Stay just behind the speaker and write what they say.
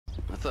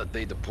thought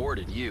they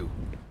deported you.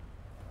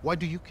 Why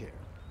do you care?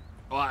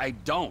 Well, I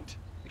don't.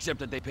 Except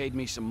that they paid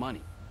me some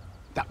money.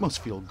 That must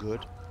feel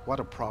good. What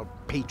a proud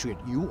patriot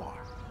you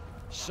are.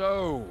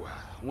 So,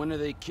 when are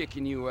they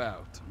kicking you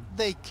out?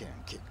 They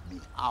can't kick me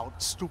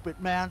out, stupid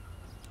man.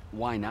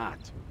 Why not?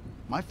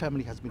 My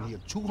family has been here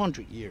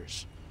 200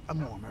 years. I'm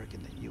more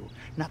American than you.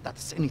 Not that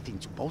it's anything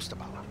to boast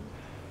about.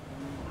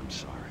 I'm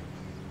sorry.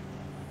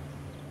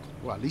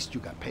 Well, at least you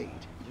got paid.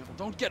 Yeah, well,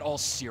 don't get all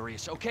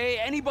serious, okay?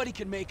 Anybody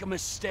can make a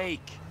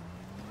mistake.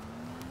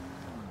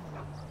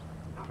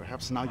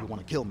 Perhaps now you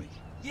want to kill me.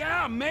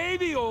 Yeah,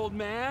 maybe, old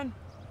man.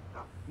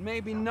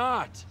 Maybe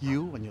not.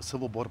 You and your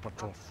Civil Border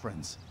Patrol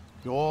friends,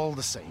 you're all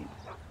the same.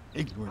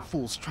 Ignorant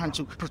fools trying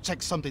to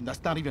protect something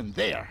that's not even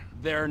there.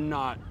 They're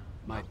not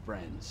my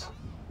friends.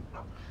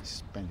 I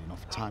spend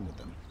enough time with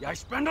them. Yeah, I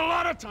spend a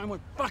lot of time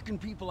with fucking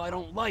people I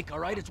don't like, all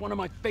right? It's one of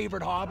my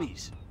favorite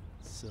hobbies.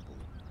 Civil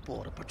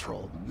Border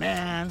Patrol,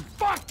 man.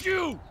 Fuck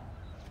you!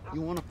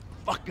 You wanna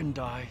fucking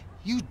die?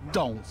 You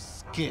don't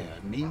scare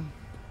me.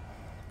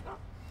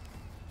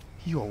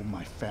 You owe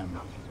my family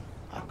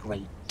a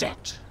great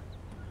debt.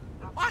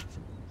 What?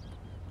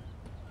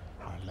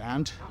 Our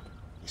land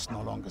is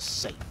no longer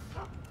safe.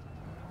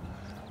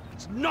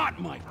 It's not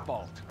my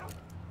fault.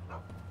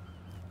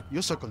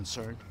 You're so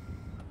concerned.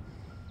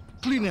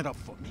 Clean it up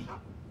for me.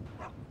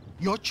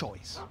 Your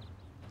choice.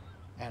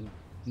 And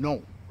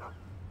no,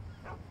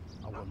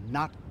 I will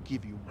not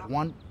give you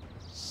 1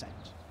 cent.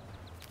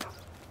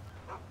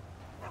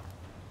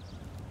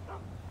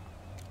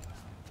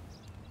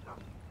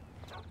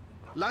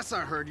 Last I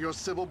heard, your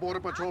Civil Border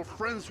Patrol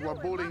friends were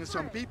bullying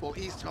some people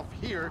east of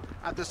here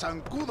at the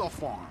Zancudo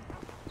farm.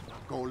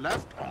 Go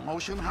left on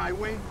Ocean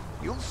Highway,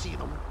 you'll see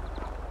them.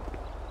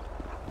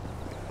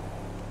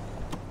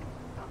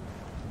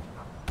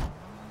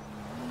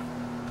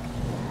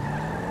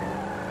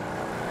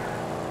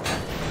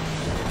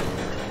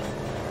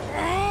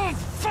 Oh,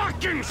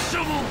 fucking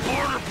Civil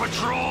Border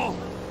Patrol!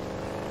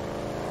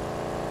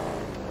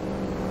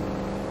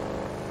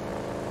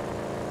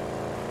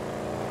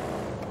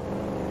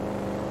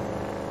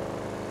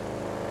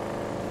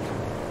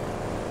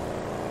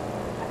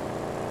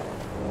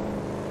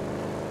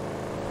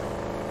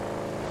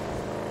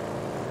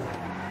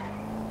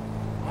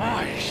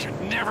 I should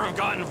never have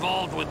got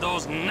involved with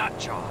those nut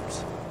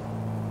jobs.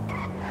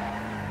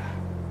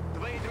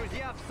 Твои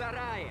друзья в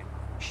сарае.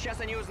 Сейчас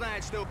они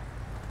узнают, что...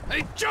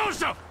 Hey,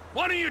 Joseph!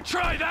 Why don't you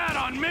try that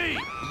on me?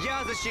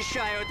 Я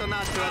защищаю эту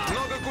нацию от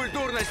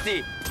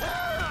многокультурности.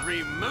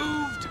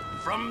 Removed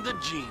from the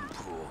gene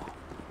pool.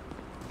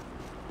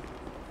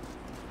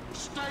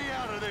 Stay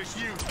out of this,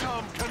 you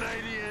dumb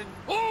Canadian!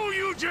 Oh,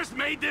 you just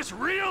made this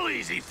real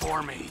easy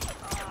for me.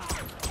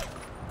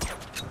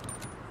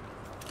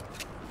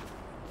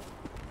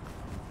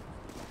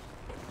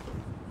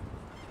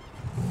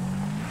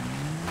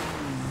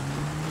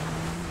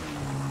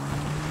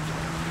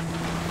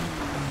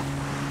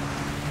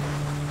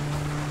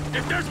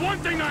 If there's one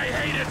thing I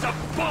hate, it's a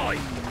bully!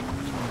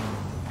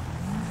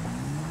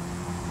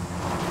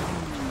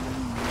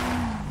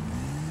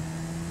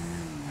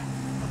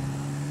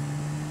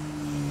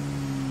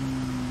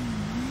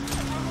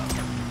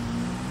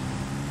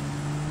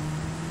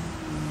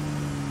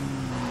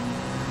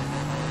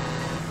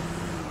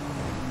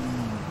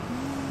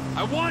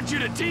 I want you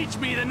to teach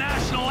me the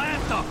national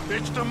anthem!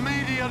 It's the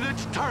media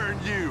that's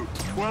turned you!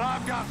 Well,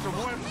 I've got some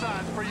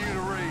websites for you to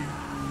read.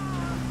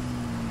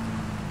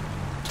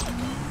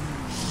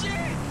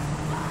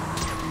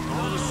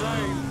 All the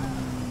same.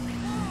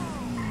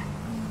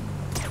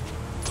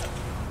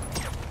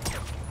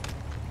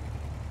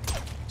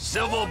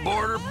 Civil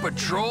Border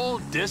Patrol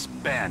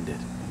disbanded.